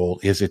pizza roll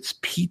is it's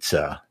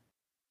pizza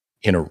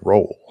in a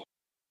roll.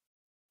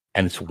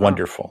 And it's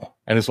wonderful.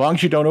 And as long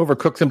as you don't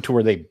overcook them to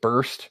where they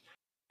burst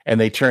and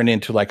they turn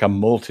into like a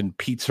molten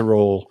pizza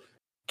roll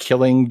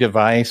killing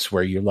device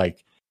where you're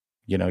like,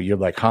 you're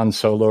like Han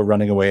Solo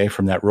running away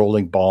from that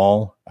rolling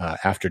ball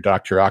after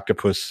Dr.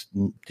 Octopus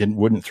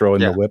wouldn't throw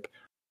in the whip.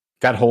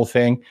 That whole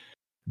thing,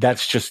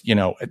 that's just,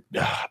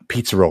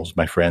 pizza rolls,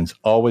 my friends.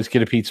 Always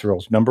get a pizza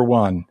rolls. Number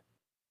 1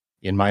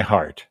 in my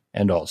heart.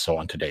 And also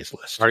on today's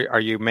list. Are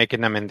you making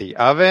them in the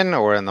oven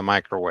or in the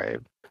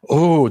microwave?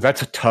 Oh,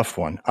 that's a tough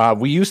one.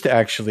 We used to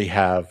actually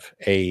have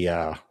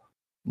a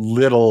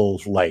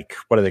little, like,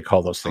 what do they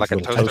call those things?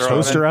 Like a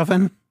toaster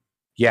oven?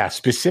 Yeah,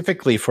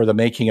 specifically for the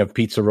making of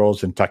pizza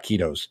rolls and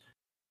taquitos.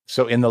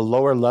 So in the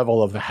lower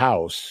level of the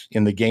house,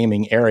 in the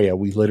gaming area,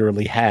 we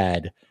literally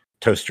had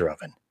toaster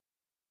oven.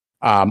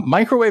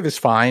 Microwave is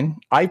fine.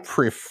 I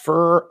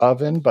prefer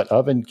oven, but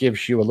oven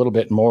gives you a little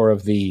bit more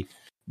of the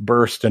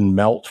burst and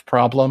melt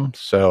problem.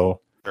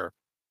 So sure.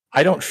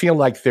 I don't feel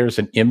like there's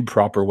an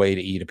improper way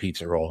to eat a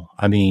pizza roll.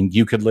 I mean,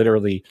 you could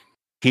literally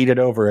heat it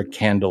over a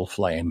candle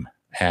flame,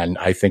 and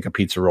I think a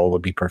pizza roll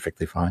would be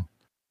perfectly fine.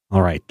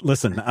 All right.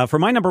 Listen, for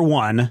my number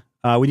 1,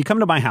 when you come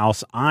to my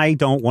house, I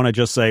don't want to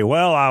just say,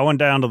 well, I went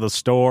down to the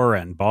store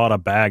and bought a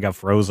bag of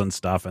frozen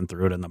stuff and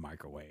threw it in the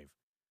microwave.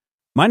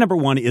 My number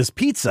 1 is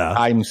pizza.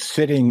 I'm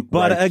sitting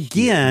But right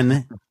again,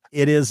 here.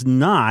 It is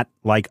not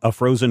like a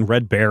frozen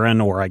Red Baron,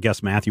 or I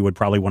guess Matthew would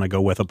probably want to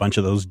go with a bunch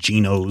of those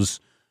Geno's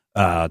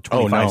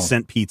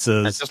 25-cent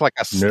pizzas. It's just like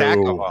a stack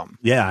of them.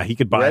 Yeah, he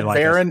could buy Red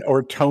Baron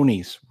or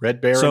Tony's.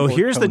 Red Baron. So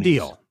here's the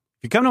deal.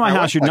 If you come to my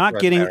house, you're not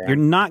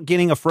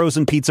getting a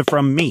frozen pizza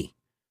from me.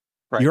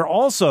 Right. You're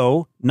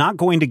also not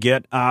going to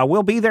get,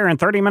 we'll be there in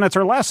 30 minutes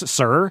or less,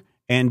 sir,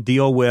 and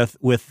deal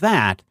with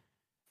that.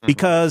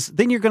 Because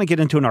then you're going to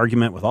get into an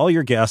argument with all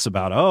your guests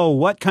about,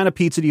 what kind of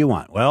pizza do you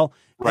want? Well,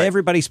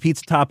 everybody's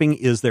pizza topping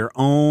is their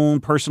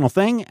own personal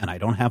thing, and I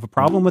don't have a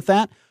problem with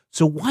that.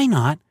 So why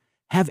not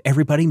have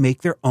everybody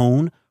make their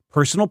own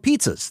personal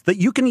pizzas that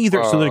you can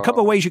either, so there are a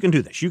couple of ways you can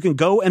do this. You can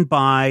go and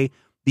buy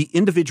the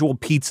individual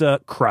pizza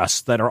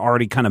crusts that are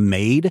already kind of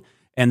made,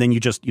 and then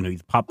you just, you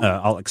pop,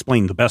 I'll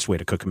explain the best way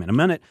to cook them in a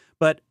minute,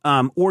 but,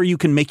 or you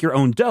can make your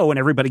own dough and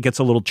everybody gets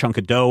a little chunk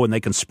of dough and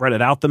they can spread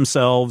it out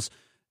themselves.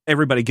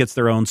 Everybody gets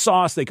their own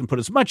sauce. They can put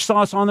as much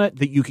sauce on it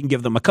that you can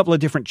give them a couple of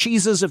different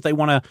cheeses. If they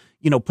want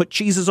to, put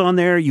cheeses on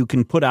there, you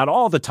can put out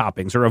all the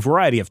toppings or a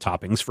variety of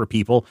toppings for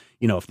people.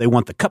 If they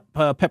want the cup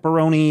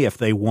pepperoni, if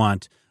they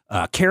want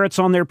carrots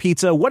on their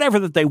pizza, whatever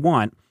that they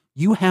want,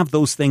 you have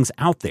those things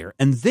out there.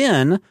 And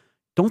then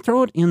don't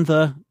throw it in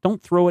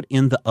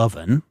the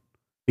oven,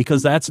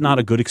 because that's not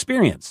a good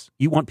experience.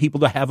 You want people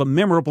to have a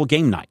memorable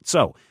game night.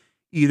 So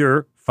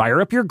either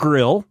fire up your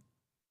grill,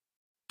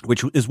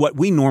 which is what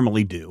we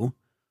normally do,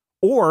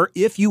 or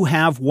if you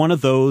have one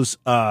of those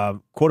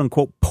quote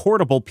unquote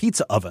portable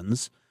pizza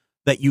ovens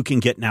that you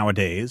can get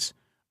nowadays,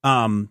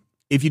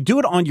 if you do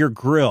it on your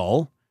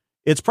grill,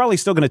 it's probably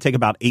still going to take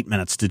about 8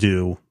 minutes to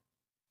do,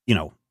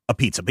 a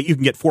pizza, but you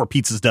can get 4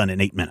 pizzas done in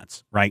 8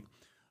 minutes, right?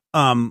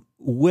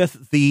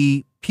 With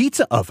the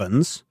pizza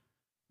ovens,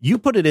 you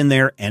put it in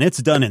there and it's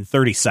done in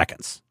 30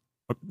 seconds,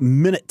 a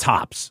minute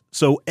tops.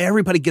 So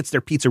everybody gets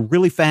their pizza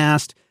really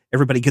fast.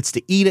 Everybody gets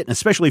to eat it. And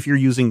especially if you're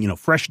using,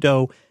 fresh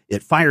dough,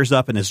 it fires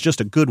up and is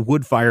just a good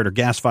wood-fired or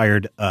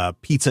gas-fired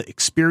pizza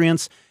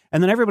experience.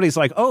 And then everybody's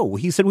like, oh,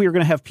 he said we were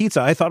going to have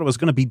pizza. I thought it was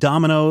going to be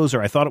Domino's,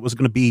 or I thought it was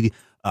going to be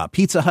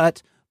Pizza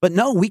Hut. But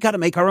no, we got to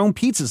make our own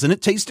pizzas, and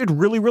it tasted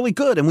really, really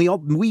good. And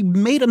we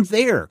made them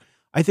there.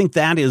 I think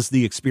that is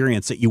the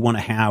experience that you want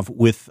to have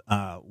with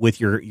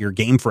your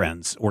game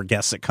friends or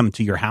guests that come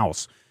to your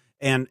house.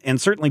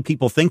 And certainly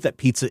people think that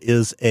pizza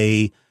is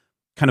a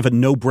kind of a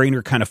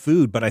no-brainer kind of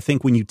food. But I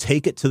think when you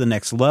take it to the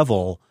next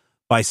level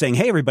by saying,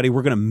 hey, everybody,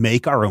 we're going to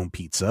make our own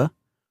pizza,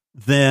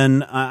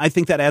 then I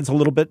think that adds a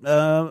little bit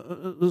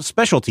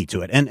specialty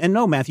to it. And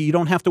no, Matthew, you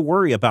don't have to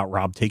worry about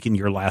Rob taking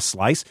your last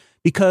slice,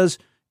 because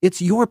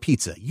it's your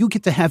pizza. You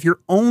get to have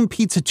your own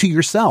pizza to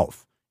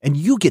yourself, and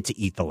you get to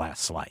eat the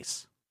last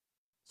slice.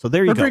 So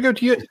there you Rodrigo, go.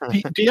 Do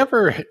you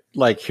ever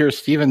hear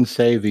Steven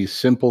say these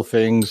simple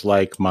things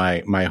like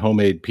my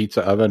homemade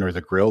pizza oven or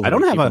the grill that I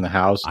keep in the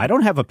house? I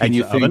don't have a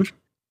pizza oven.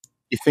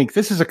 You think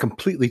this is a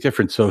completely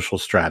different social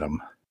stratum.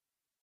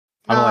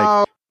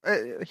 I'm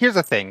here's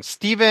the thing.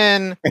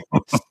 Steven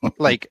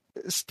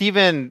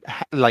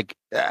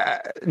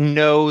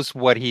knows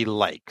what he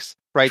likes,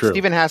 right? True.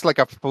 Steven has like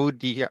a food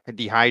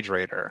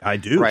dehydrator. I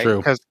do, right?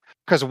 True.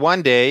 Because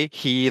one day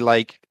he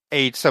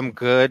ate some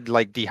good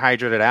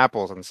dehydrated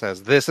apples and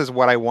says, this is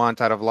what I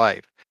want out of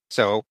life.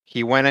 So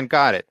he went and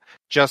got it.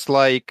 Just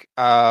like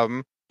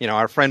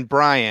our friend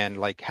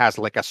Brian has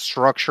a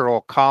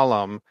structural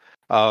column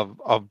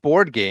of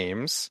board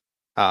games.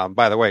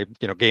 By the way,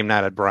 game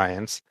night at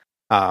Brian's.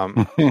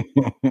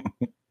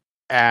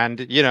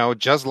 And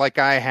just like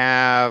I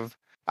have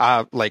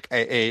a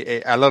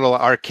little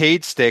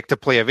arcade stick to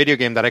play a video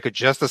game that I could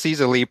just as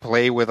easily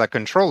play with a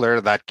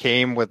controller that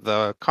came with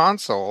the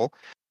console,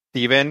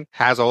 Steven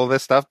has all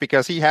this stuff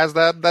because he has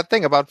that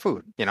thing about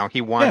food.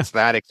 He wants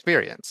that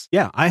experience.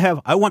 Yeah,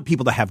 I want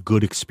people to have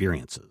good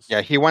experiences.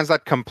 Yeah, he wants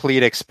that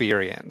complete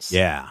experience.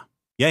 Yeah.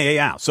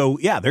 So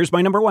there's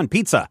my number one,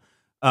 pizza.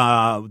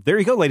 There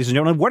you go, ladies and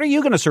gentlemen. What are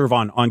you going to serve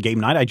on game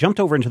night? I jumped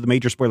over into the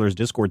Major Spoilers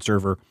Discord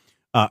server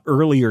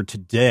earlier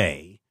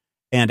today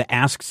and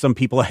asked some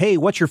people, hey,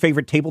 what's your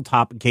favorite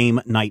tabletop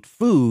game night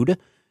food?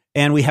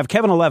 And we have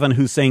Kevin 11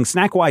 who's saying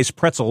snack-wise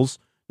pretzels,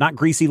 not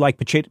greasy like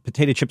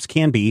potato chips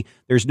can be.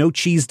 There's no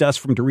cheese dust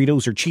from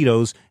Doritos or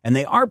Cheetos, and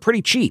they are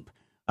pretty cheap.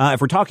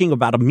 If we're talking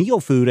about a meal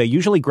food, I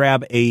usually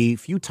grab a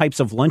few types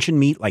of luncheon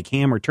meat like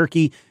ham or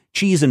turkey,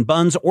 cheese and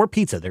buns, or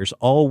pizza. There's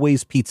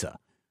always pizza.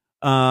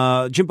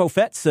 Jimbo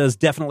Fett says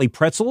definitely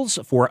pretzels.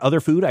 For other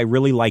food, I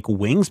really like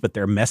wings, but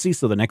they're messy,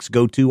 so the next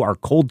go-to are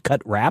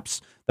cold-cut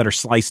wraps that are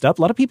sliced up.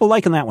 A lot of people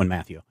liking that one,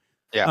 Matthew.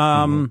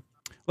 Yeah.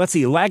 Let's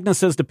see. Lagna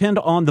says depend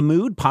on the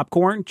mood.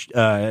 Popcorn,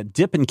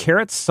 dip and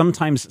carrots,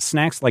 sometimes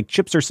snacks like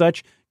chips or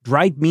such,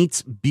 dried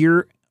meats,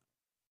 beer.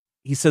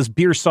 He says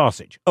beer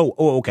sausage. Oh,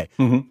 okay.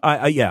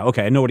 Mm-hmm. Yeah,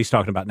 okay. I know what he's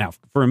talking about now.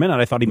 For a minute,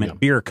 I thought he meant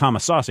beer,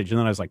 sausage. And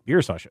then I was like,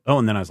 beer sausage. Oh,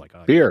 and then I was like,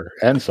 beer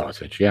and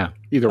sausage. Yeah.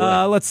 Either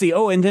way. Let's see.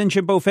 Oh, and then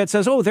Jimbo Fett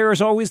says, there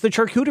is always the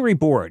charcuterie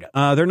board.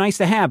 They're nice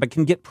to have, but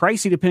can get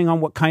pricey depending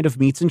on what kind of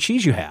meats and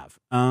cheese you have.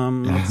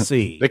 Let's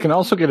see. They can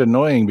also get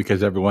annoying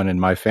because everyone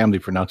in my family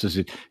pronounces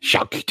it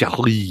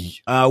charcuterie.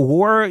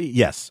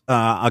 Yes.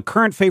 A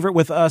current favorite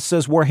with us,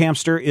 says War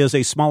Hamster, is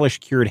a smallish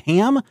cured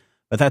ham,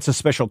 but that's a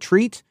special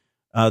treat.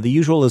 The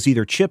usual is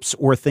either chips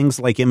or things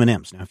like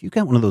M&Ms. Now, if you've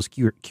got one of those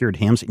cured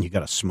hams and you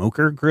got a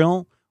smoker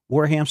grill,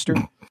 War Hamster,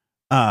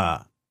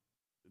 put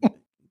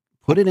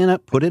it in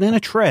a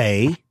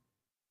tray,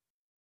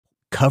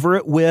 cover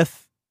it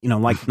with,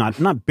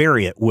 not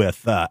bury it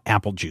with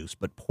apple juice,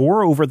 but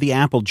pour over the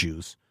apple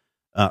juice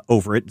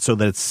over it so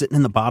that it's sitting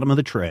in the bottom of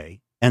the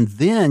tray, and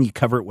then you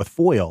cover it with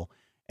foil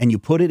and you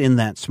put it in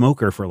that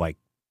smoker for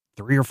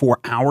 3 or 4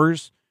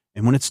 hours,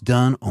 and when it's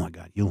done, oh my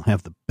God, you'll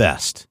have the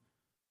best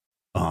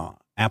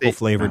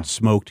apple-flavored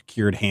smoked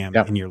cured ham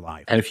in your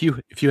life. And if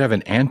you have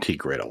an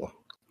anti-griddle,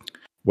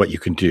 what you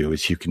can do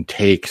is you can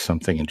take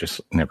something and just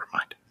never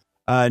mind.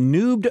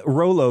 Noobed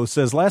Rolo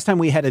says, last time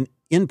we had an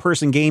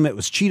in-person game, it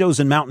was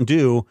Cheetos and Mountain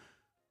Dew.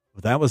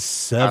 That was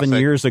 7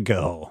 years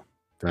ago.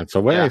 That's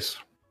a ways.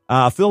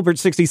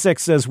 Philbert66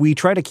 says, we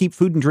try to keep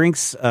food and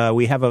drinks.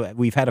 We've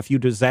had a few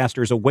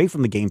disasters away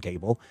from the game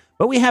table,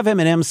 but we have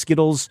M&M's,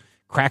 Skittles,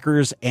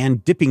 crackers,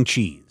 and dipping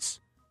cheese.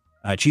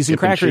 Cheese and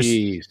crackers,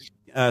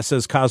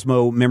 says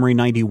Cosmo Memory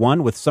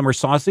 91, with summer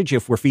sausage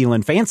if we're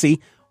feeling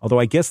fancy. Although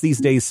I guess these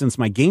days, since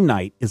my game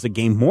night is a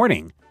game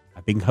morning,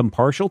 I've become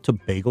partial to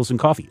bagels and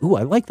coffee. Ooh,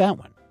 I like that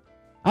one.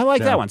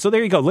 That one. So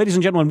there you go. Ladies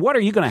and gentlemen, what are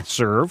you going to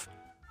serve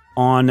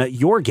on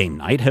your game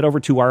night? Head over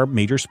to our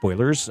Major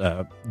Spoilers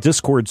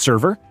Discord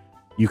server.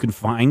 You can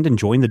find and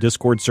join the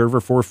Discord server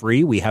for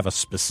free. We have a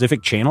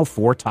specific channel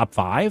for Top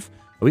 5.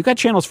 We've got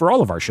channels for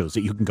all of our shows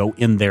that you can go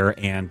in there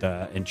and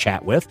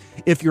chat with.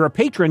 If you're a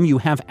patron, you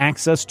have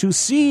access to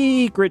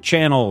secret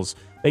channels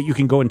that you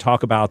can go and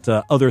talk about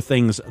other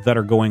things that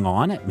are going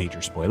on at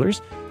Major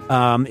Spoilers.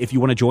 If you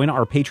want to join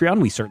our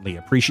Patreon, we certainly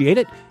appreciate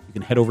it. You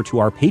can head over to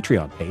our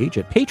Patreon page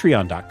at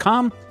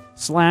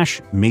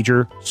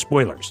patreon.com/Major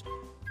Spoilers.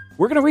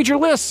 We're going to read your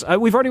lists.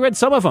 We've already read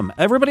some of them.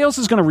 Everybody else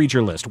is going to read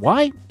your list.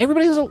 Why?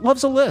 Everybody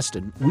loves a list,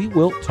 and we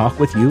will talk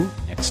with you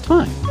next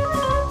time.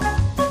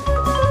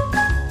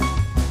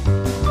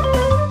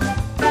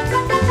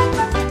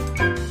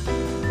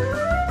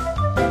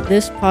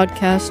 This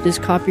podcast is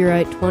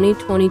copyright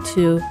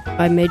 2022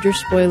 by Major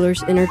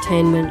Spoilers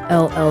Entertainment,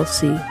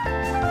 LLC.